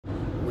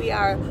We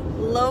are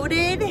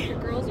loaded. The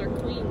girls are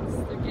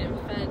queens. They're getting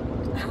fed.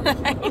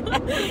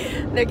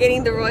 They're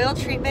getting the royal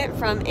treatment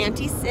from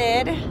Auntie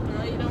Sid. No,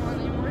 you don't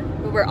want any more?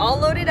 We're all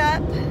loaded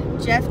up.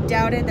 Jeff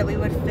doubted that we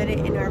would fit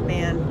it in our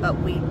van,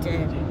 but we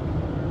did.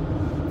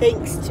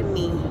 Thanks to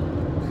me.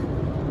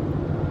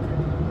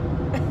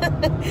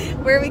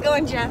 Where are we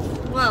going, Jeff?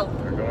 Whoa.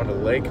 We're going to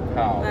Lake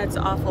Powell. That's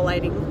awful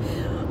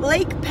lighting.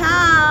 Lake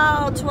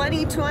Powell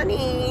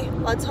 2020.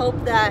 Let's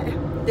hope that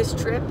this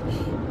trip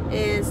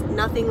is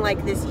nothing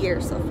like this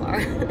year so far.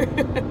 We'll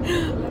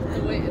have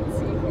to wait and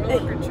see.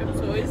 Horlacher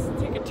trips always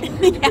take a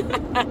turn.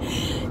 Yeah,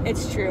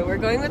 it's true. We're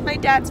going with my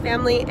dad's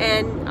family,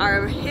 and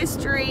our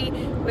history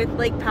with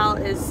Lake Powell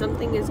is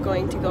something is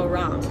going to go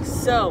wrong.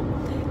 So,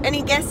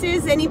 any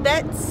guesses, any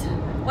bets,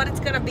 what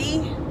it's gonna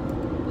be?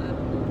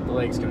 The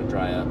lake's gonna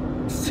dry up.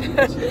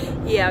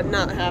 Yeah,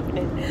 not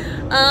happening.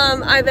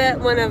 I bet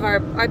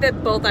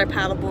both our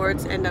paddle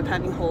boards end up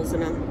having holes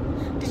in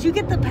them. Did you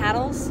get the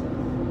paddles?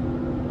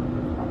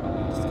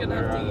 Just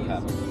gonna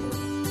have to use.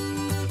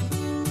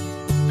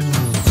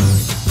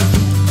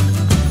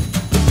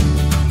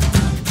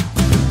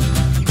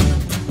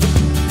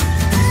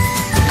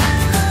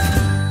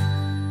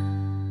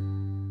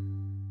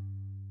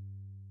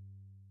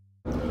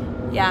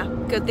 Yeah,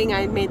 good thing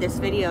I made this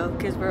video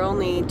because we're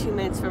only 2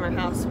 minutes from our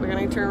house. We're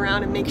gonna turn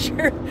around and make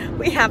sure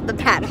we have the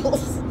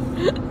paddles.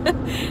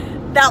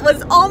 That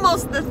was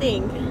almost the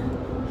thing,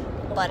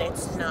 but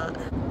it's not.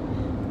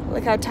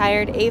 Look how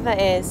tired Ava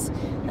is.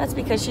 That's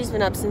because she's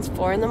been up since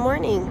 4 in the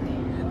morning.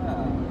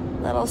 Yeah.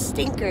 Little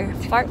stinker,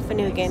 fart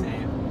fanugan.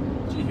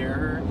 Did you hear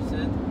her,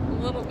 Sid? A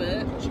little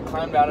bit. She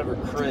climbed out of her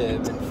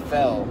crib and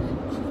fell.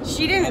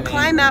 She didn't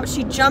climb out,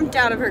 she jumped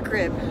out of her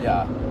crib.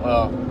 Yeah,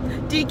 well.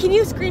 Can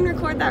you screen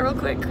record that real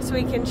quick so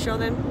we can show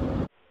them?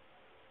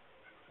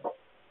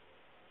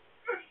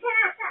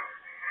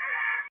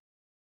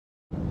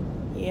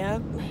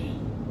 Yep.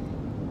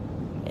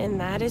 And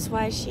that is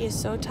why she is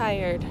so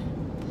tired.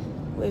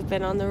 We've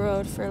been on the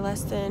road for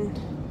less than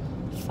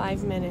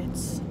 5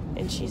 minutes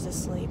and she's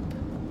asleep.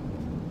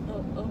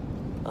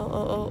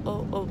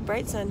 Oh,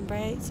 bright sun,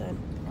 bright sun.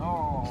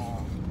 Oh.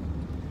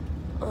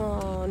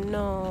 Oh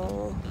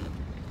no.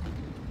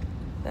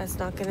 That's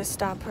not gonna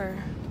stop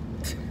her.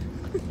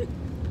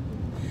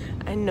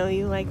 I know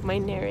you like my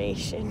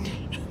narration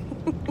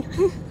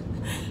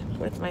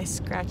with my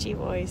scratchy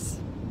voice.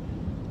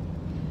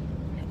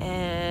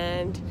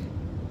 And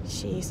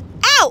she's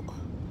ow!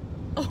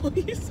 Oh,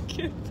 you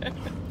scared her.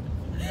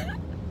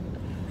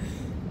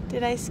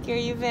 Did I scare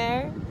you,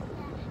 Bear?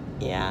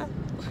 Yeah.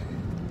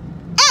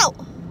 Ow!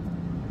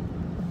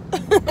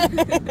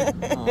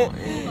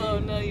 Oh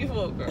no, you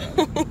woke her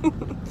up.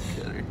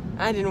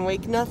 I didn't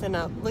wake nothing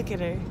up. Look at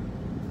her.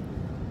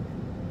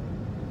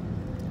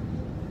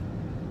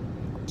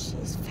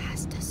 She's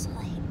fast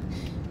asleep.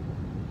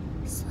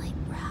 Sleep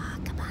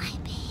rock-a-bye,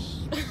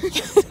 babe.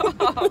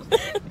 Stop.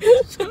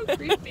 It's so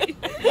creepy.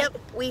 Yep,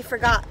 we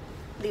forgot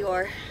the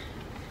oar.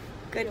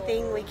 Good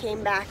thing we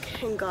came back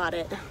and got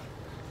it.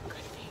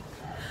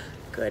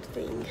 Good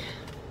thing.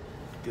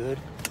 Good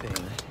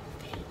thing.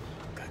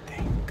 Good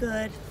thing.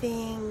 Good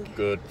thing.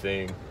 Good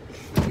thing.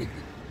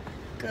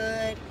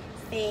 Good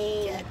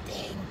thing. Good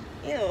thing.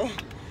 Ew.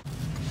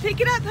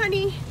 Pick it up,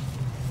 honey.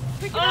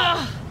 Pick it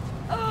up.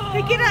 Oh.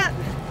 Pick it up.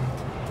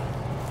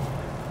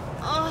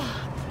 Oh,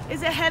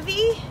 is it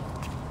heavy?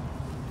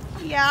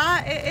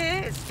 Yeah,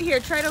 it is. Here,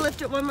 try to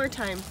lift it one more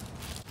time.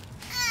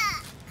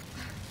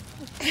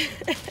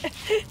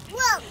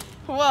 Whoa!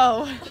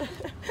 Whoa.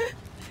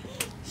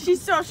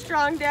 She's so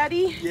strong,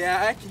 Daddy.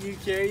 Yeah, can you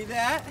carry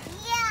that?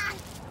 Yeah!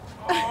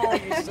 Oh,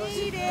 you're so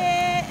Eat it.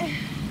 Yeah.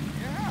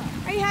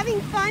 Are you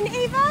having fun,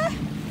 Ava?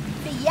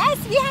 Yes,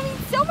 we're having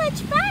so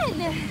much fun!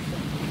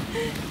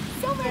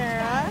 So much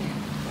Sarah fun!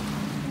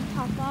 and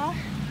Papa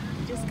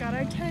just got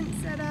our tent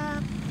set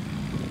up.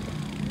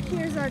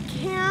 Here's our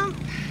camp.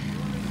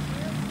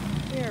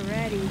 We're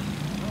ready.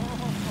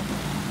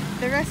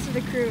 The rest of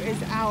the crew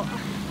is out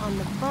on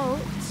the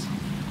boat.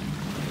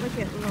 Look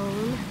at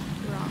Lone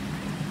Rock.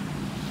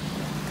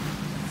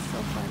 So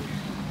fun.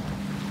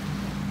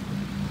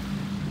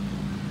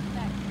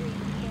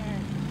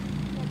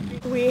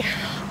 We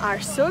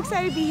are so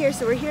excited to be here.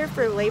 So we're here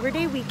for Labor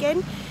Day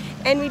weekend.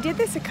 And we did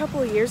this a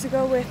couple of years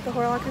ago with the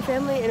Horlacher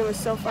family and it was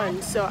so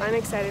fun. So I'm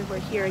excited we're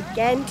here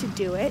again to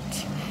do it.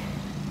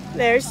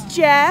 There's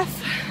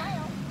Jeff.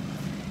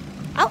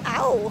 Ow,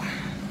 ow.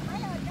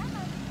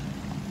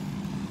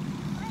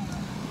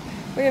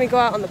 We're gonna go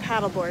out on the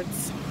paddle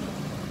boards.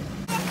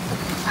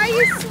 Are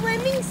you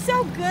swimming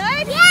so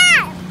good?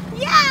 Yeah!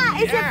 Yeah,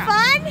 is it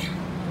fun?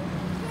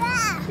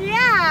 Yeah!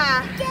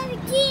 Yeah.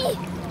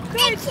 Good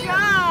Good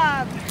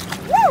job.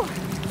 Woo!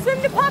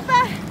 Swim to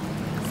Papa.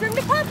 Swim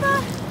to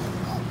Papa.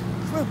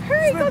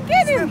 Hurry, go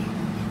get him.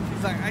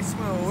 He's like, I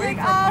swim He's away like,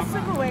 from oh, Mama.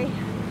 swim away.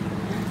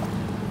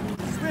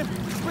 Swim.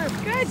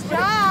 Good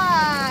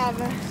job.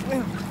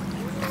 Swim.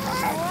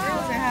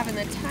 Girls are having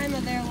the time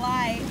of their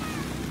life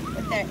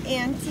with their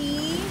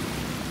auntie,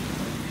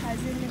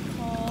 cousin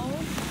Nicole,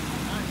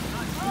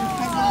 and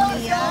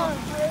cousin Leah.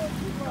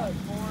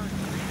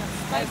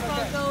 Lights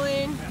not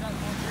going.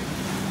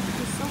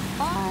 It's so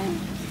fun.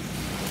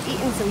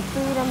 Eating some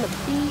food on the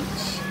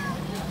beach.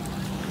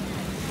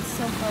 It's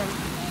so fun.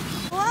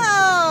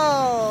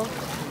 Whoa!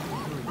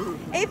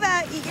 Ava,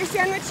 eat your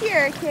sandwich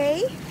here, okay?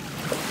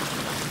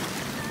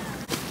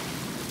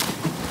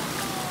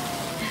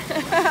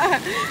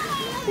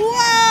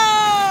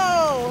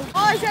 Whoa!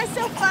 Oh, is that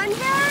so fun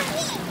here?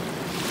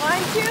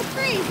 1, 2,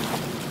 3.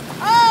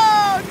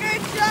 Oh,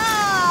 good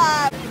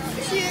job!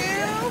 2,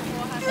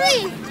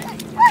 3.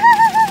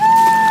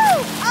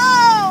 Woo-hoo-hoo-hoo-hoo!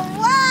 Oh,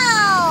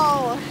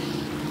 wow!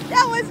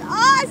 That was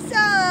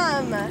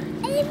awesome!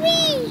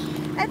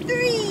 A 3.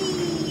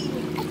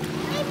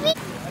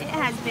 It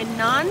has been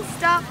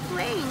non-stop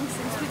playing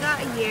since we got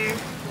here.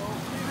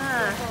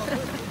 Huh.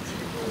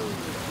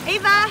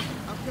 Ava,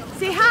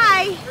 say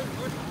hi.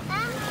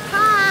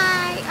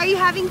 Hi. Are you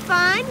having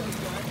fun?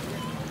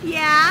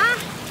 Yeah?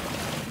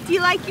 Do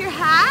you like your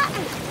hat?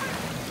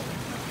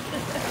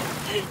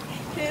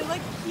 They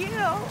look cute.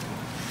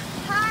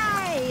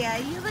 Hi,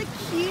 you look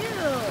cute.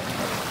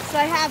 So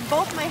I have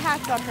both my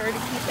hats on her to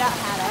keep that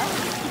hat up.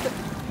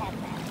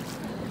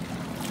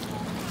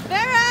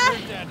 Vera!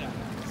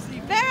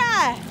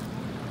 Vera!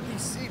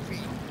 He's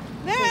sleepy.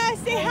 Vera,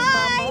 say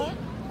hi.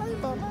 Hi,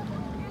 Mama.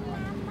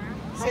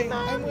 Say,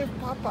 I'm with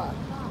Papa.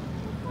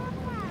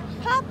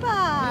 Papa.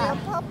 Yeah,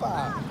 Papa.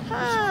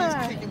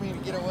 Hi. She's kicking me to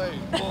get away.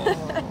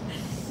 Oh.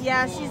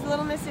 Yeah, she's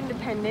Little Miss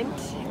Independent,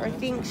 or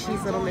thinks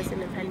she's Little Miss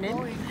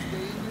Independent.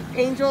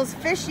 Angel's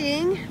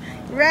fishing.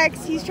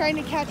 Rex, he's trying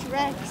to catch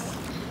Rex.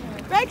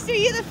 Rex, are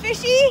you the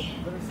fishy?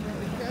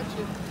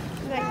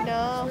 He's like,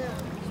 no.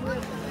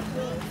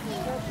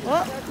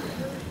 Whoa.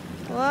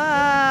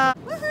 Whoa.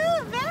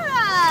 Woohoo,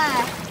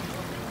 Vera!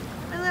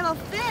 A little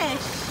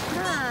fish,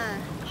 huh?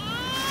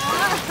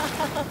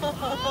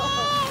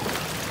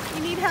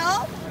 You need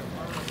help?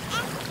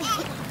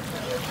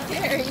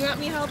 Here, you want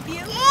me to help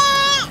you?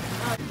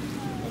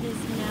 It is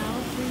now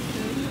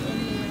 3:30 and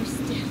we are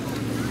still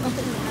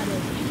at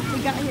it. We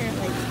got here at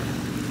like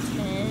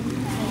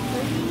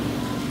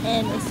 10:30,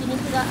 and as soon as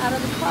we got out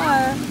of the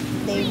car,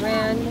 they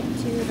ran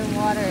to the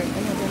water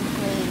and have been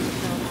playing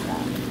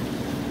nonstop.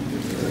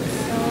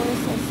 So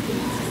sweet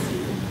to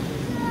see.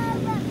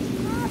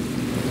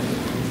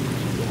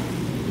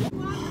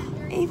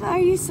 Ava, are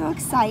you so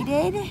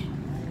excited?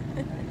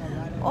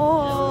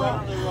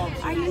 Oh,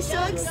 are you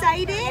so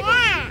excited?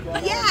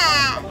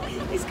 Yeah.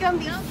 It's gonna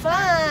be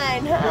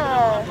fun,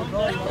 huh?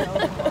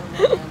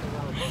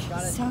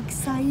 So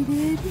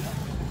excited.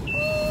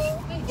 Yay!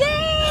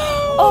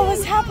 Oh,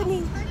 what's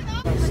happening?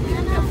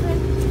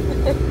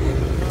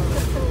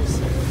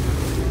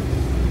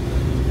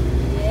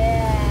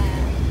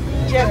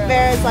 Yeah. Jeff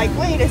Bear is like,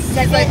 wait a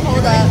second,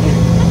 hold up.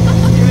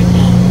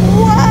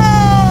 Whoa!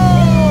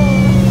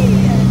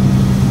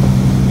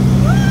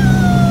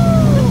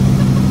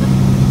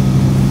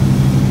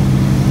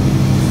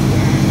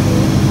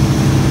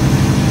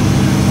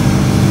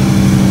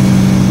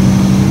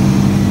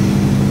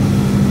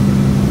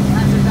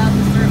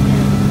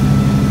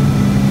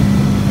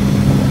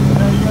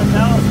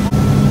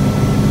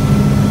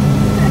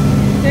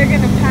 They're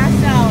gonna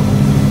pass out.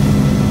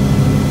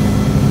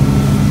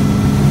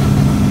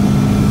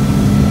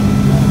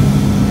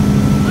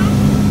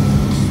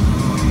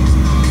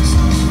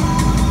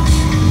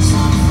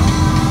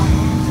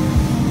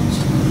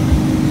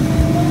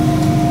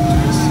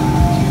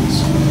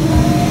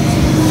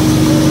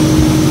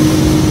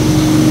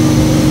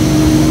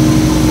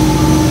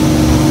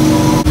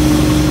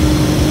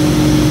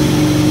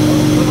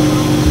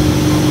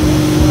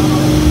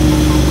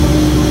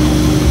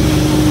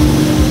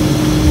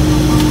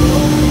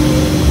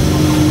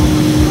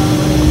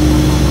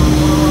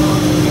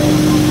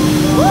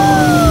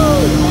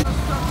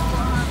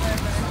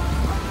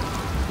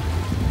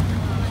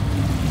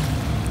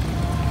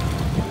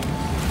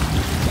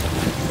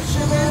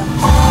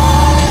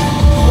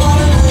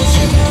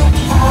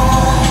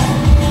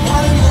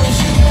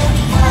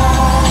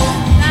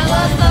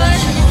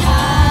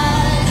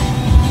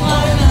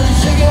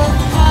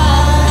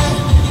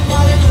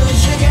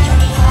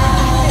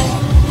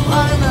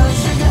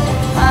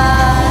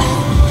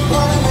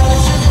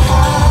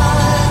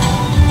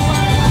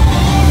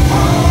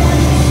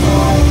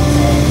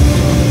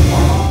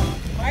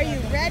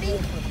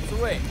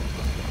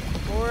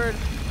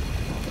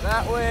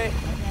 That way.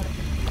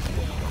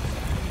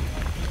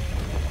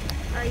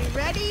 Are you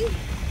ready?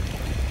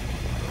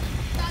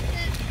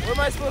 Where am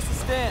I supposed to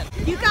stand?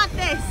 You got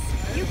this.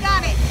 You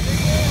got it.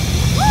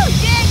 Woo!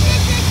 Dig,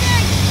 dig, dig,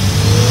 dig.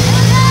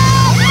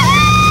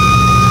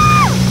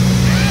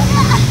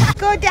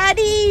 Go,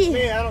 Daddy.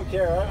 Me, I don't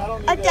care. I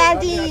don't need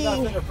Daddy. I got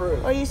nothing to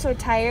prove. Are you so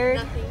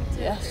tired?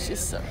 Yeah, she's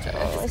so tired.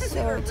 Oh,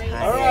 so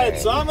tired. All right,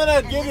 so I'm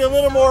gonna give you a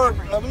little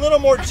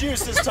more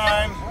juice this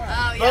time.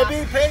 Oh, But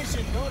be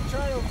patient. Don't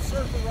try to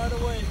surf it right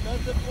away.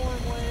 Let the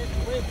form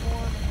wait for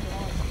him.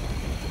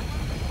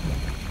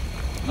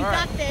 You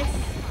got this.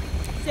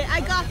 Say,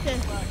 I got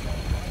this.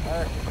 All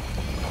right.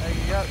 Hey,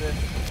 you got this.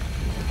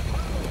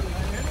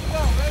 Here we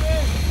go. Ready?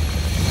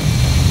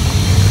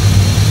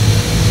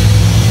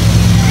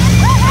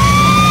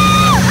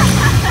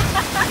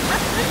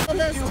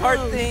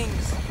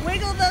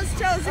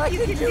 if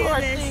you can do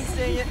our this. thing,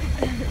 sing it.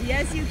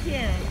 Yes, you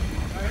can.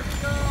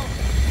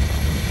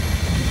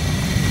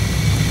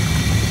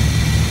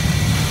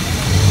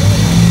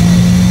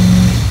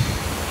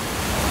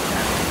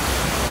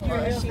 All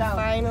right, here we go. She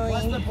finally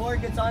Once the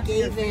board gets onto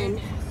your gave feet,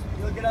 in.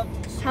 you'll get up.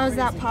 How's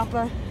that,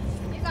 Papa?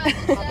 You got it.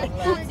 You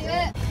gotta do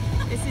it.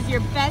 This is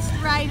your best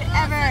ride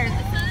ever.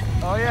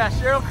 Oh yeah,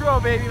 Sheryl Crow,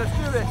 baby, let's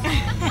do this.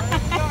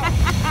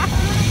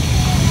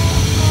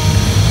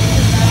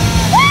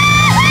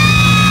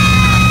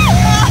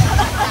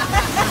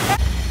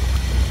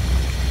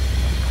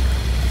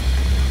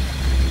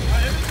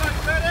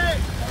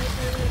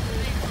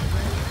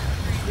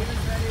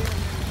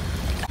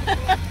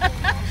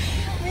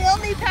 We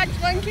only packed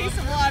 1 case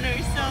of water,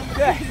 so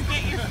please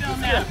get your fill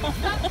now.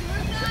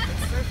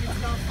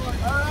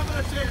 Alright, I'm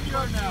gonna take you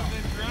out now.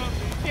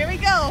 Here we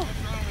go.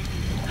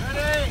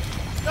 Ready?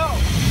 Go!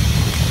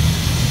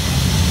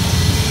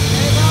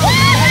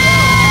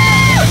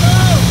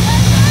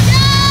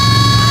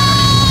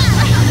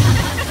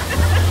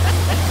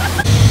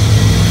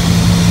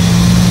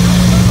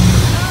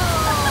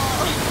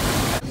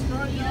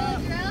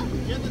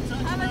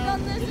 Haven't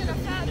done this in a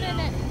fat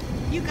minute.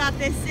 You got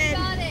this, Sid.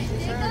 Got it.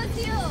 Here goes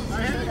you.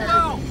 Here we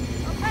go!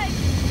 Okay.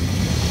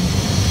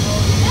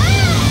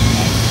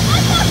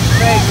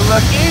 Make it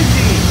look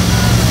easy!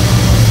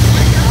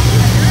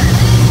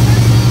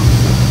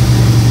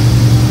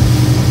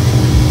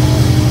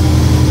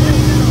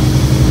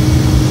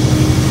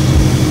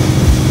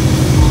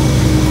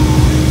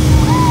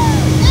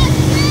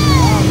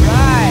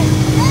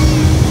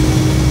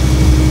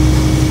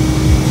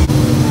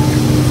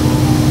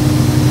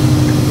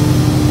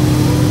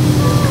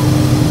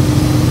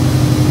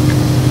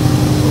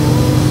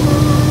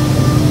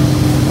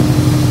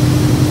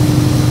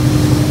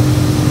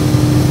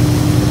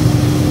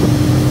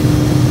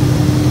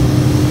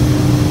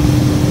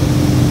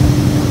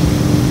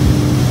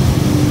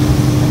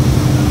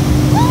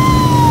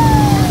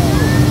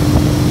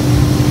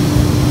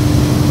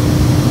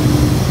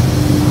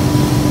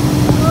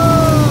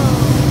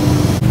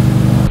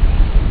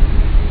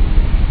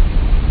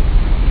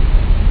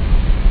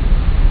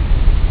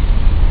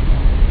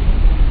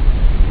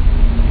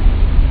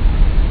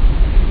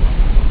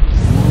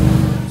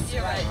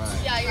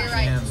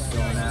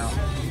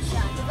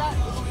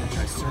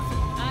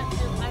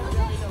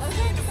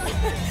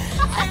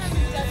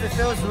 If it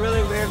feels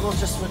really weird, we'll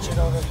just switch it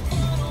over.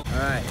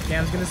 Alright,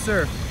 Cam's gonna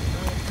surf.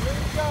 Here we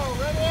go,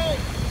 ready?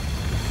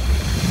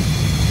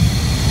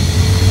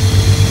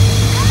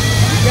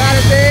 You got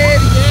it,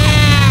 babe! Yeah!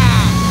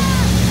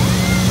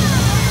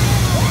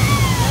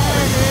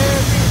 There it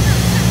is.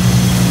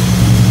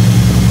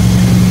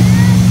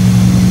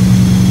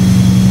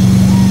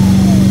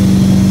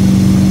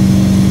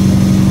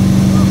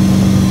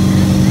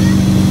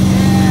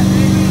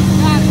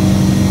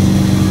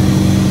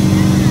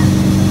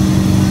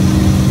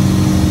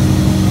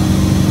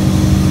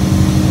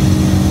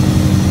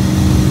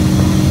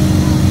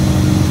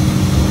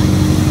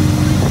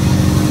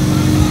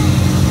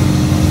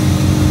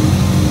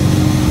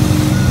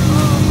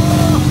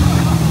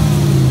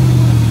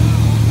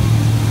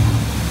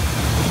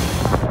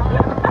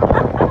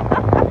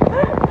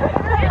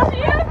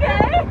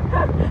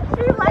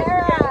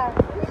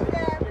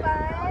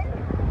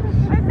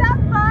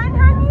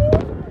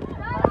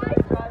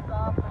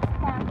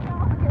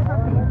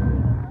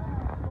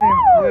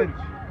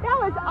 That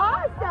was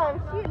awesome.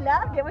 She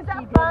loved it. Was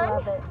that fun?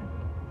 Love it.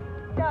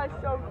 That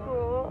was so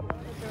cool.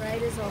 The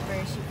ride is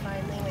over. She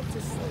finally went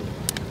to sleep.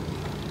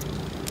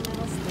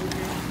 Little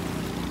sleeper.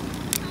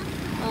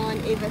 Oh,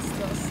 and Ava's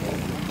still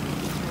asleep.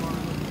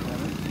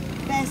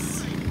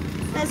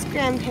 Best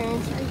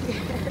grandparents right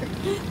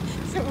here.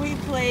 So we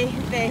play,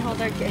 they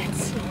hold our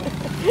kids.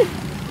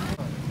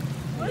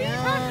 What are you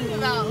talking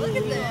about? Look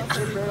at this.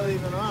 They're barely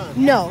even on.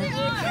 No.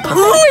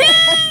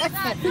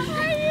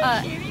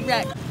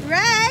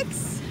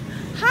 Rex,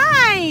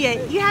 hi.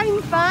 You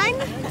having fun?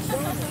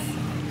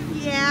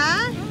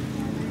 Yeah.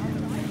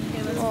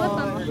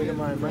 Look at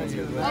mine. Mine's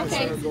good.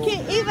 Okay.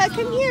 Okay, Ava,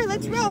 come here.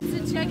 Let's roll. So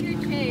check your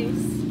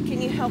case.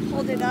 Can you help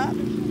hold it up?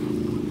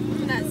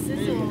 Not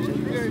sizzle. Did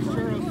you guys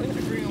did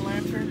you bring a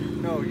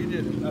lantern? No, you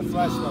didn't.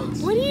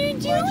 Flashlights. What are you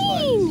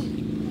doing?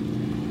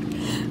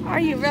 Are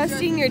you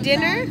roasting your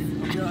dinner?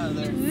 Get out of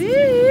there.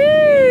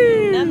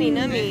 Woo! Nummy, Hey,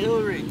 nummy.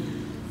 Hillary.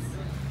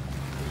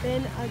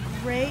 Been a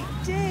great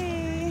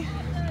day.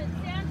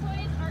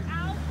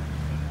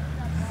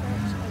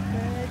 Such a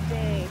good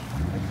day.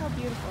 Look how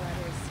beautiful that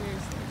is,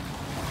 seriously.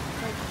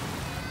 Like,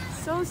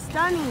 so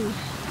stunning.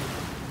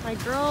 My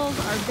girls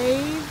are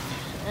bathed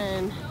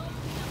and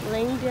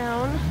laying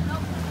down.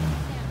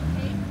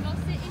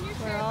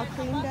 We're all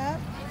cleaned up.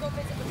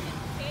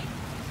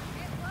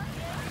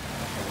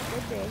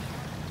 Good day.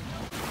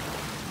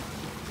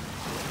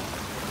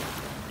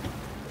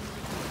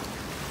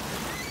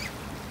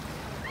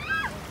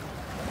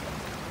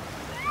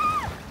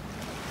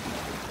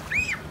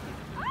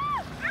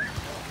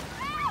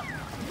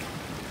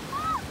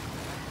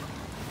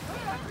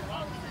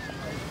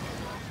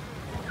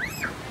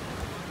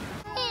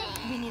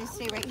 We need to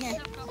stay right here.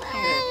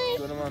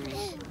 Go to mommy.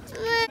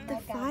 The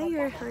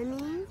fire,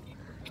 honey.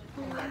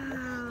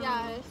 Wow.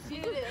 Yeah, she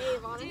did it,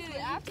 Abe, honestly.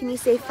 Can you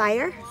say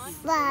fire?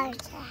 Fire.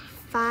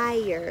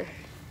 Fire.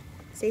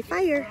 Say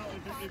fire.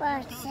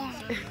 Fire.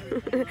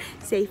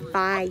 Say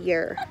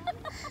fire.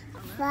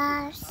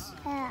 Fire.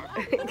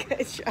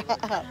 Good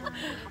job.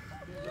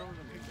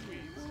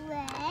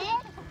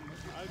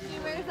 She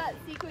wears that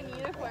sequin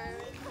uniform.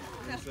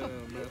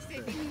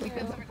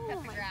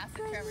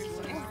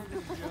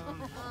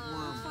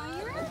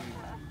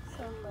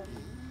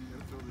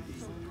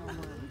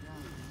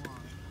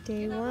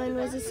 Day one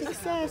was a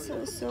success. It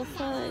was so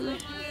fun.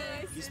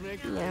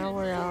 Now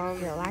we're all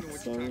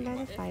relaxing by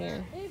the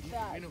fire. It's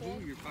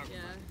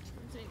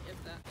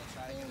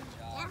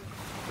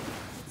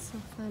so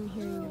fun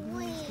hearing the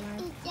boys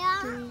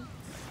laugh.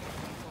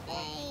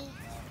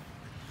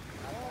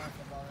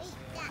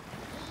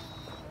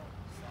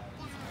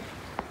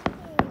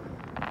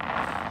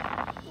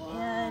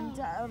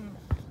 And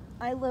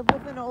I live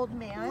with an old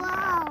man.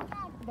 Wow.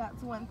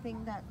 That's one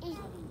thing that he's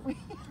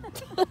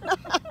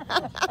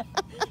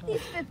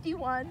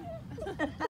 51.